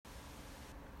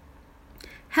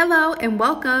Hello and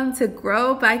welcome to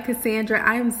Grow by Cassandra.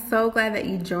 I am so glad that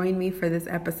you joined me for this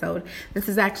episode. This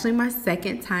is actually my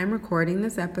second time recording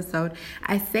this episode.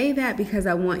 I say that because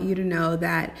I want you to know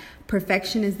that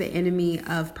perfection is the enemy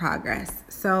of progress.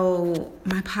 So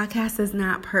my podcast is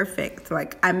not perfect.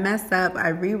 Like I mess up, I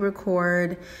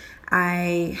re-record,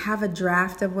 I have a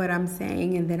draft of what I'm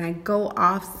saying, and then I go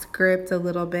off script a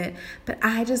little bit. But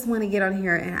I just want to get on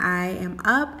here, and I am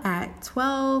up at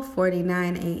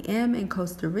 12:49 a.m. in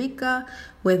Costa Rica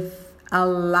with a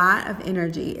lot of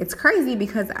energy. It's crazy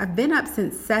because I've been up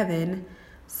since 7.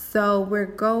 So we're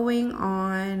going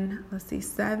on,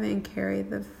 7, carry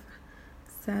the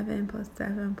 7 plus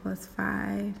 7 plus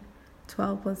 5.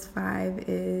 12 plus 5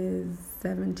 is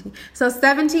 17. So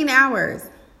 17 hours.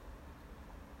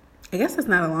 I guess that's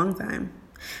not a long time.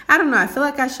 I don't know. I feel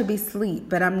like I should be asleep,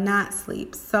 but I'm not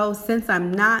asleep. So since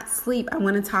I'm not asleep, I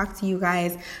want to talk to you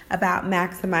guys about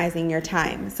maximizing your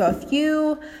time. So a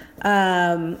few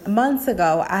months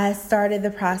ago, I started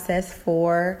the process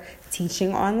for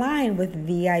teaching online with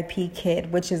VIP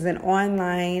Kid, which is an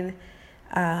online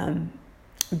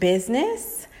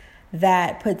business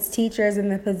that puts teachers in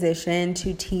the position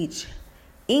to teach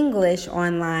English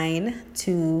online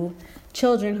to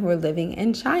children who are living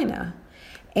in China.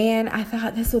 And I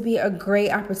thought this would be a great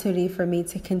opportunity for me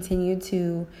to continue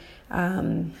to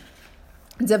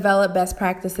develop best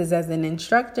practices as an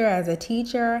instructor, as a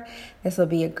teacher. This will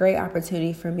be a great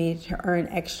opportunity for me to earn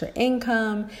extra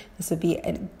income. This would be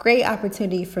a great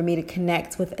opportunity for me to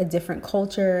connect with a different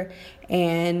culture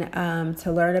and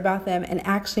to learn about them. And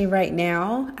actually right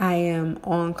now I am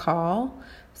on call.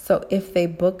 So if they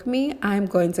book me, I'm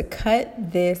going to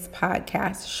cut this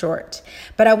podcast short.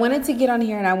 But I wanted to get on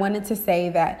here and I wanted to say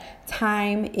that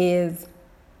time is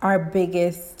our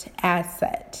biggest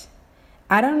asset.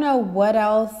 I don't know what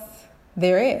else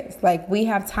there is. Like we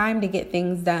have time to get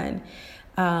things done.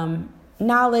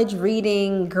 Knowledge,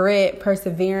 reading, grit,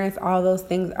 perseverance, all those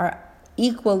things are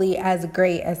equally as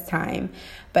great as time.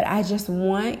 But I just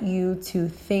want you to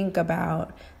think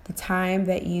about the time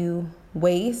that you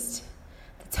waste,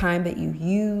 time that you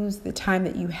use, the time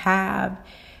that you have,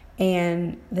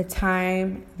 and the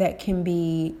time that can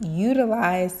be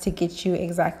utilized to get you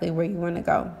exactly where you want to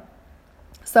go.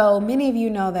 So many of you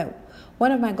know that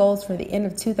one of my goals for the end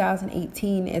of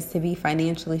 2018 is to be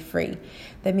financially free.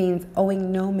 That means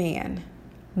owing no man,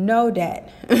 no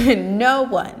debt, no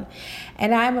one.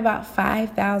 And I'm about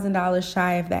 $5,000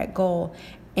 shy of that goal.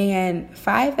 And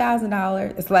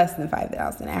 $5,000 is less than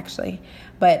 $5,000 actually,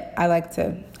 but I like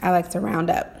to round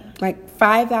up. Like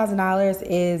 $5,000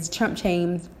 is chump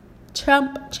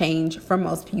change for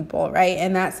most people, right?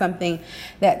 And that's something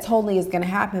that totally is going to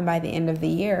happen by the end of the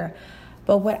year.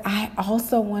 But what I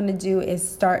also want to do is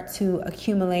start to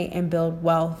accumulate and build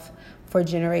wealth for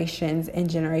generations and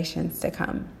generations to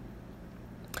come.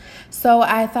 So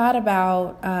I thought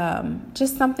about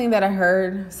just something that I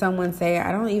heard someone say.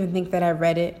 I don't even think that I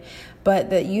read it, but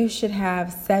that you should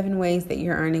have 7 ways that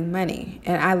you're earning money.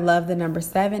 And I love the number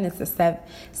 7. It's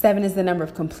 7 is the number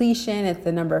of completion. It's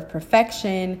the number of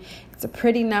perfection. It's a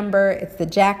pretty number. It's the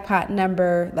jackpot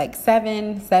number, like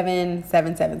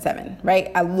 77777,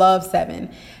 right? I love 7.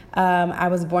 I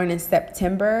was born in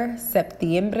septiembre.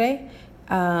 7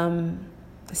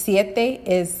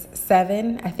 is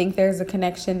 7. I think there's a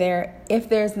connection there. If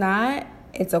there's not,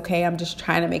 it's okay. I'm just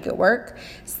trying to make it work.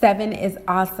 7 is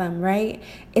awesome, right?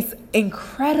 It's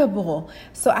incredible.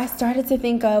 So I started to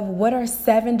think of what are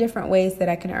 7 different ways that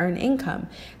I can earn income.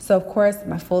 So of course,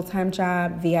 my full-time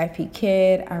job, VIP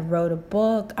Kid, I wrote a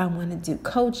book. I want to do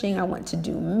coaching. I want to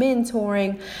do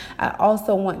mentoring. I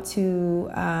also want to,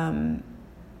 I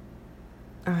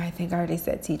think I already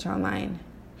said teach online.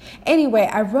 Anyway,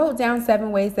 I wrote down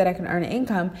 7 ways that I can earn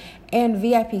income, and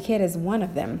VIP Kid is one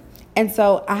of them. And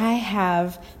so I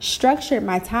have structured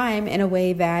my time in a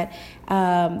way that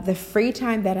the free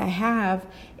time that I have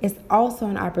is also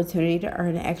an opportunity to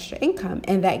earn an extra income,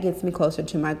 and that gets me closer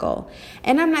to my goal.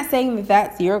 And I'm not saying that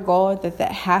that's your goal, that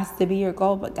has to be your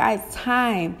goal, but guys,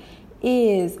 time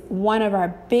is one of our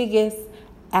biggest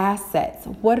assets.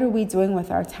 What are we doing with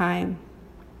our time?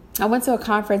 I went to a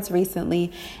conference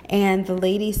recently, and the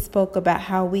lady spoke about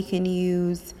how we can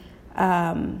use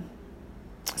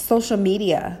social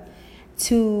media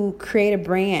to create a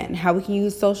brand, how we can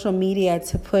use social media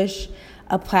to push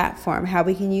a platform, how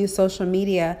we can use social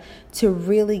media to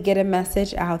really get a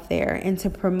message out there and to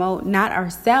promote not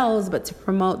ourselves, but to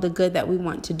promote the good that we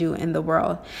want to do in the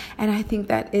world. And I think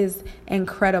that is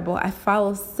incredible. I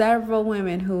follow several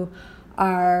women who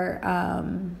are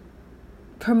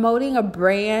promoting a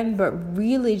brand, but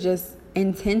really just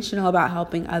intentional about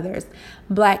helping others.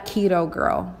 Black Keto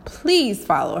Girl, please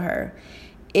follow her.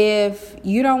 If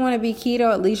you don't want to be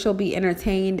keto, at least you'll be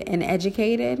entertained and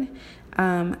educated.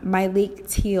 Myleik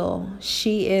Teele,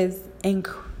 she is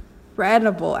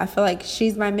incredible. I feel like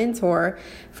she's my mentor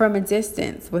from a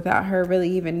distance without her really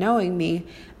even knowing me.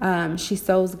 She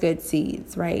sows good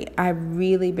seeds, right? I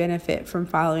really benefit from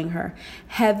following her.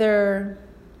 Heather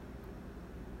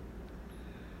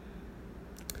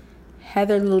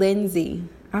Lindsay.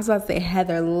 I was about to say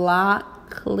Heather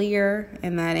Locklear,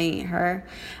 and that ain't her.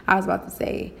 I was about to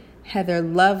say Heather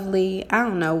Lovely. I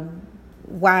don't know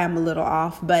why I'm a little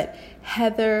off, but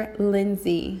Heather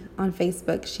Lindsay on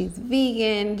Facebook. She's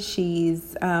vegan.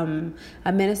 She's a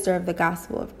minister of the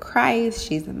gospel of Christ.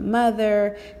 She's a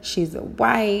mother. She's a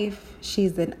wife.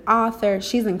 She's an author.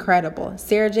 She's incredible.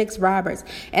 Sarah Jakes Roberts.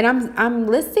 And I'm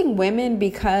listing women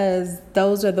because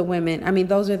those are the women. I mean,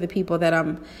 those are the people that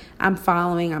I'm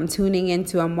following. I'm tuning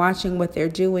into. I'm watching what they're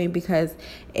doing, because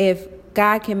if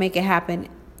God can make it happen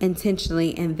intentionally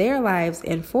in their lives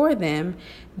and for them,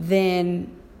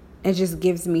 then it just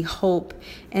gives me hope,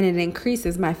 and it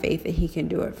increases my faith that he can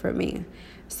do it for me.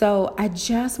 So I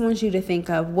just want you to think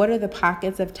of, what are the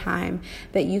pockets of time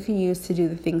that you can use to do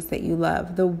the things that you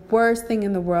love? The worst thing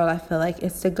in the world, I feel like,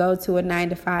 is to go to a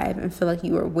 9-to-5 and feel like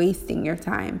you are wasting your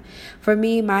time. For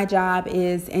me, my job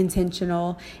is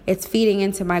intentional. It's feeding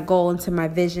into my goal, into my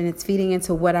vision. It's feeding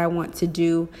into what I want to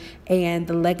do and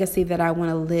the legacy that I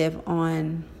want to live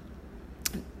on,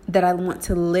 that I want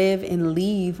to live and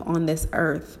leave on this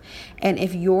earth. And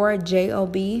if your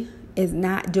job is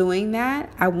not doing that,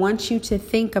 I want you to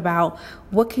think about,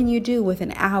 what can you do with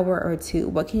an hour or two?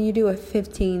 What can you do with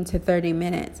 15 to 30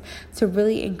 minutes to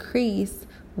really increase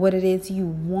what it is you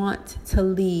want to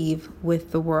leave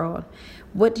with the world?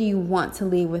 What do you want to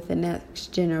leave with the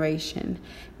next generation?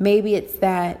 Maybe it's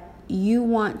that you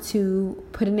want to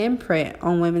put an imprint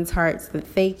on women's hearts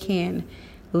that they can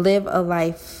live a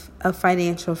life of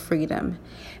financial freedom.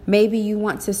 Maybe you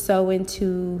want to sow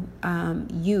into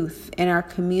youth in our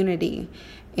community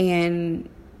and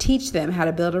teach them how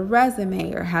to build a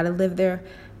resume or how to live their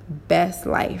best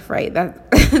life, right?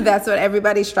 That's what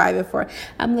everybody's striving for.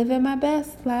 I'm living my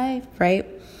best life, right?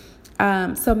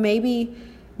 So maybe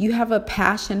you have a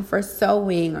passion for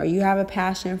sewing, or you have a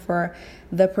passion for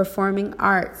the performing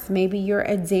arts. Maybe you're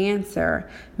a dancer.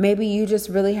 Maybe you just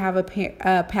really have a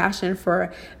passion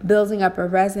for building up a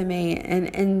resume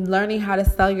and learning how to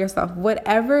sell yourself.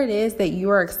 Whatever it is that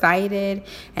you are excited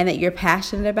and that you're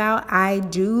passionate about, I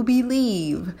do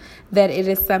believe that it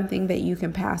is something that you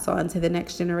can pass on to the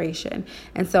next generation.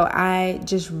 And so I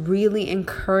just really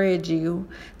encourage you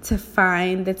to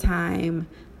find the time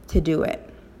to do it.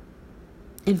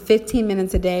 And 15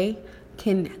 minutes a day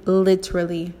can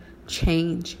literally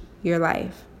change your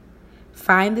life.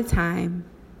 Find the time.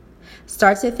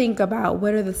 Start to think about,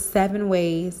 what are the 7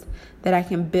 ways that I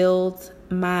can build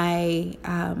my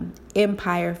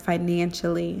empire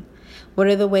financially? What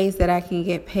are the ways that I can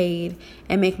get paid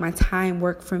and make my time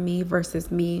work for me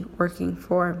versus me working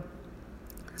for,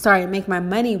 make my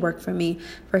money work for me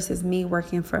versus me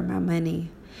working for my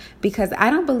money? Because I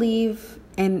don't believe,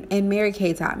 and Mary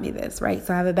Kay taught me this, right?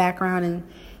 So I have a background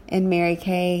in Mary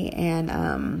Kay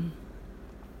and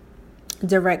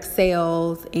direct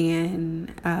sales,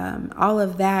 and all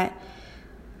of that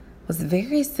was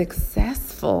very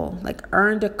successful. Like,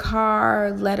 earned a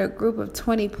car, led a group of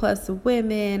 20 plus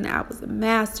women. I was a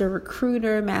master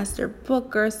recruiter, master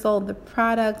booker, sold the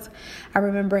product. I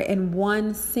remember in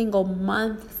one single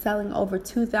month selling over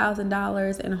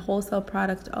 $2,000 in wholesale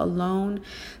product alone.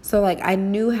 So like, I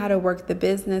knew how to work the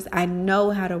business. I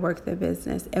know how to work the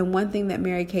business. And one thing that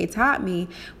Mary Kay taught me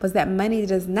was that money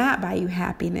does not buy you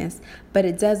happiness, but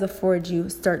it does afford you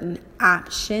certain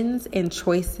options and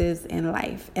choices in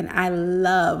life. And I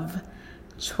love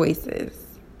choices.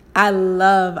 I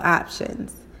love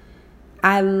options.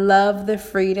 I love the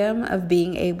freedom of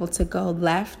being able to go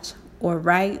left or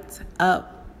right,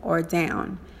 up or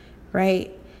down,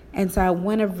 right? And so I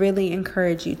want to really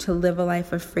encourage you to live a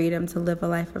life of freedom, to live a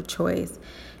life of choice,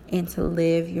 and to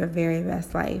live your very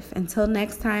best life. Until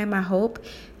next time, I hope,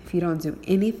 if you don't do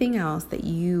anything else, that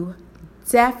you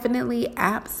definitely,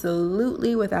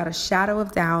 absolutely, without a shadow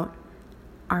of doubt,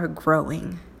 are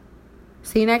growing.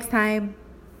 See you next time.